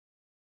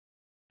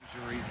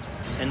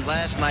In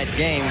last night's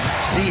game,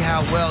 see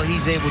how well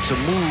he's able to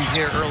move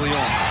here early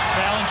on.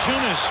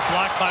 Valanciunas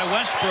blocked by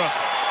Westbrook.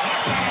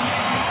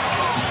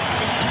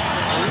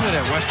 We knew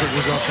that Westbrook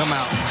was going to come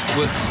out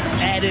with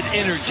added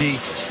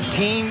energy.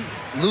 Team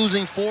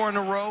losing 4 in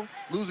a row,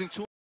 losing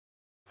 2.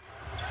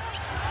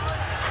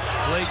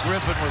 Blake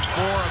Griffin with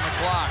 4 on the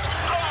clock.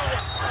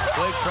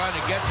 Blake trying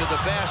to get to the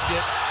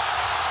basket.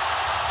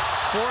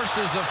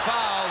 Forces a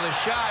foul. The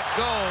shot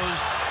goes.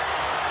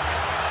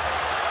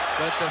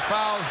 But the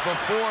foul's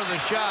before the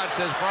shot,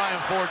 says Brian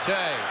Forte.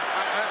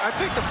 I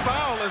think the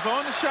foul is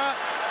on the shot,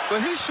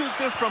 but he shoots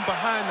this from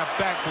behind the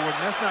backboard,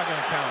 and that's not going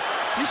to count.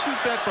 He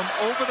shoots that from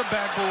over the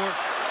backboard.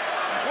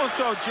 I once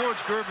saw George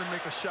Gervin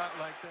make a shot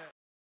like that.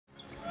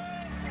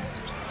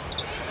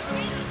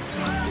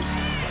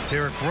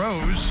 Derrick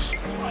Rose.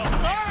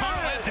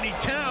 Karl Anthony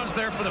Towns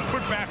there for the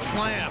putback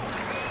slam.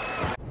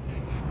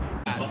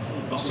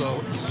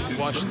 So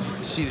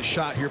see the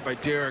shot here by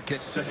Derrick.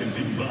 It's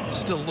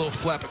still a little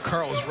flat, but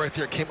Karl was right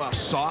there. Came off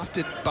soft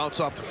and bounced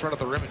off the front of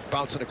the rim and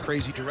bounced in a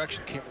crazy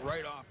direction. Came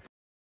right off.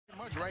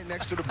 Right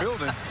next to the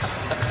building.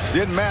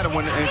 Didn't matter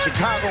when in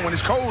Chicago when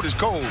it's cold, it's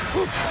cold.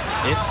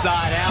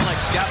 Inside,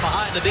 Alex got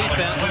behind the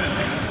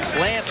defense,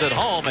 slams it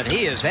home, and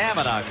he is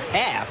having a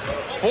half.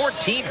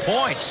 14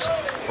 points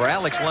for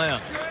Alex Len.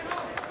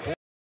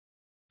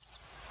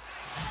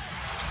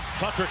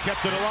 Tucker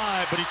kept it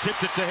alive, but he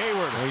tipped it to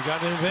Hayward. Well, he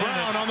got an advantage.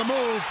 Brown on the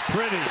move.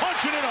 Pretty.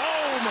 Punching it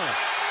home.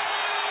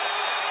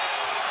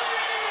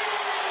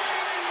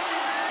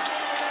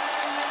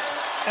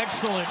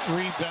 Excellent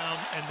rebound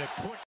and the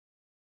quick.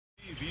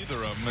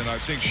 Either of them, and I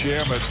think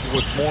Shamet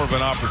with more of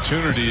an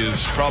opportunity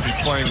is probably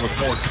playing with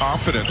more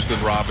confidence than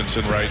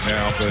Robinson right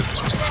now. But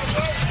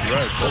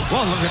right,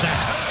 Well, look at that.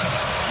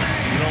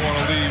 You don't want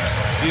to leave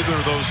either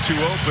of those two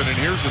open. And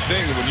here's the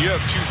thing: when you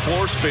have 2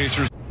 floor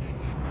spacers,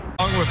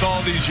 along with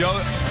all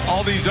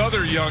these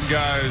other young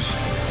guys,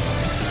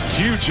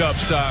 huge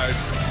upside.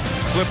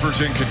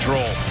 Clippers in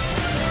control.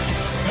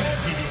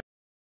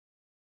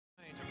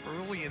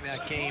 Early in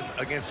that game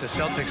against the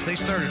Celtics, they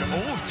started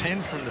 0 of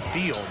 10 from the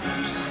field.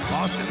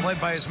 Boston led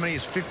by as many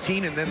as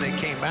 15, and then they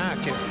came back.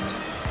 And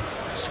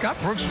Scott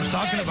Brooks was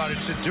talking about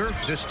it's a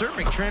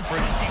disturbing trend for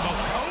his team.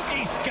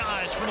 Kogi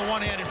skies for the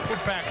one-handed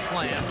putback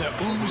slam. The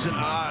oohs and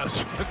ahs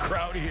from the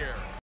crowd here.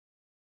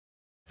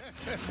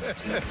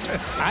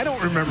 I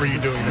don't remember you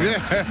doing that.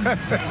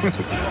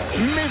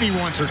 Maybe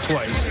once or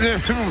twice.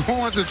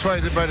 Once or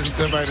twice, it might have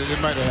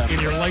happened. In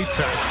your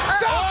lifetime.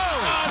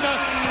 Oh! On the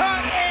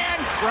cut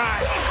and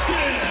drive.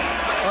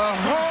 A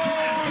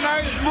whole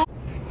nice move.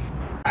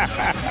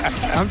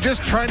 I'm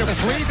just trying to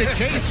plead the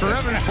case for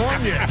Evan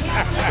Fournier,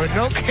 but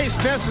no case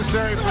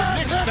necessary for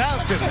Nick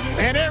Stauskas,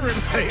 and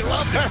everybody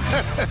loved it.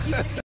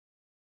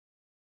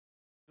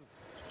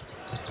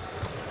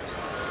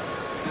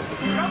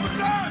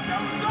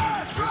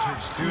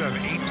 Wizards do have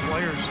 8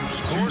 players who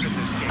scored in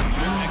this game,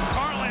 and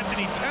Karl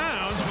Anthony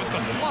Towns with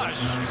the flush.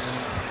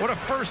 What a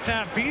first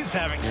half he's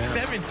having,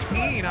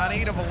 17 on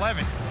 8 of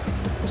 11.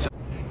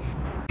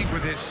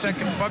 With his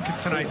second bucket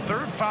tonight,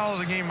 3rd foul of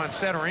the game on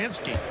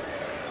Satoransky.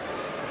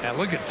 Now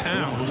look at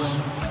Towns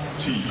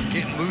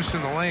getting loose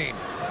in the lane.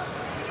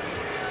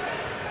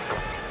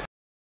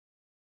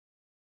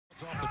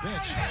 Off the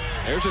bench.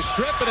 There's a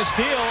strip and a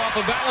steal off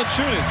of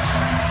Valanciunas.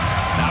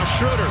 Now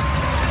Schroeder.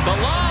 The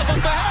lob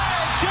up the head.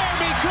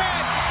 Jeremy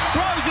Grant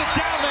throws it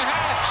down the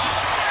hatch.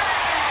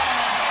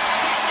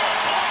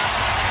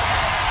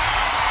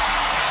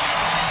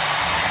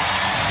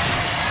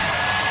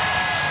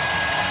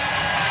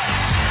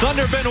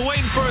 Thunder been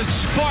waiting for a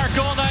spark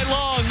all night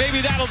long.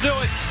 Maybe that'll do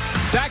it.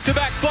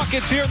 Back-to-back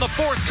buckets here in the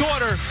 4th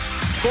quarter,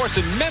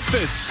 forcing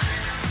Memphis